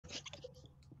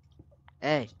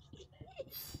Hey.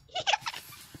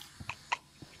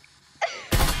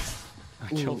 I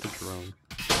killed the drone.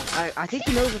 I think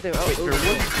he knows what they're. Wait,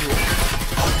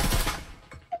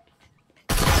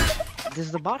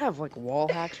 Does the bot have like wall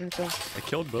hacks and stuff? I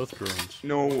killed both drones.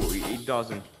 no, it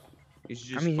doesn't. It's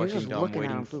just I mean, he's fucking just dumb looking at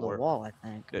waiting him through for the wall. I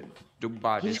think. the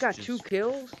bot. He's is got just... 2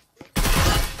 kills.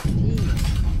 Damn.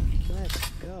 Let's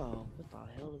go. What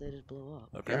the hell did they just blow up?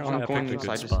 Apparently, I'm I going picked a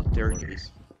good inside the spot.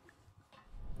 staircase.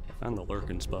 Found the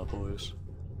lurking spot, boys.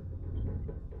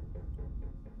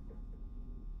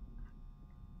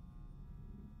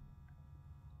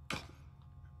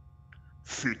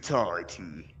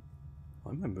 Fatality.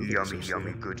 Why am I moving Yummy, so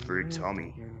yummy, slow? good for your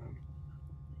tummy.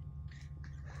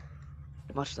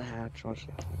 Watch the hatch. Watch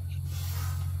the hatch.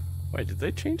 Wait, did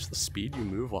they change the speed you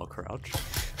move while crouched?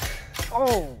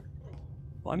 Oh.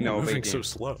 Why am I No, they moving so didn't.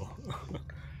 slow?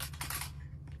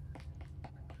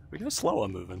 Look how slow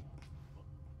I'm moving.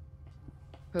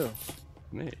 Who?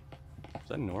 Me. Is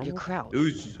that normal? You crouch.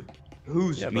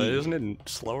 Who's Yeah, me? but isn't it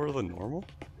slower than normal?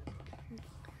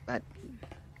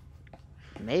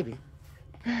 Maybe.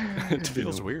 It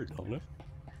feels weird, don't it?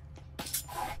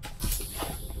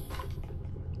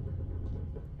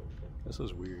 This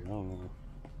is weird, I don't know.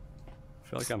 I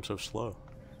feel like I'm so slow.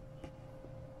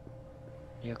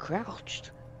 You're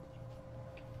crouched.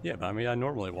 Yeah, but I mean, I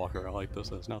normally walk around like this,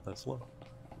 and it's not that slow.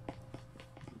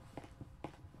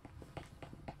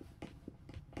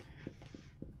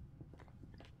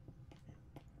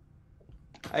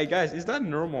 Hey guys, is that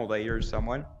normal that you're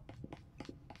someone?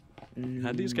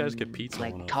 How'd these guys get pizza on a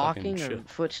Like fucking talking or ship?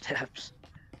 footsteps?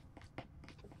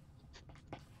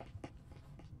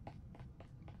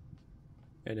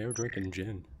 Hey, they were drinking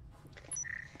gin.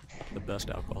 The best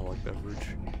alcoholic beverage.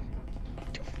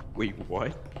 Wait,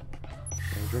 what?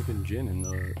 They were drinking gin in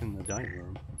the dining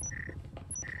room.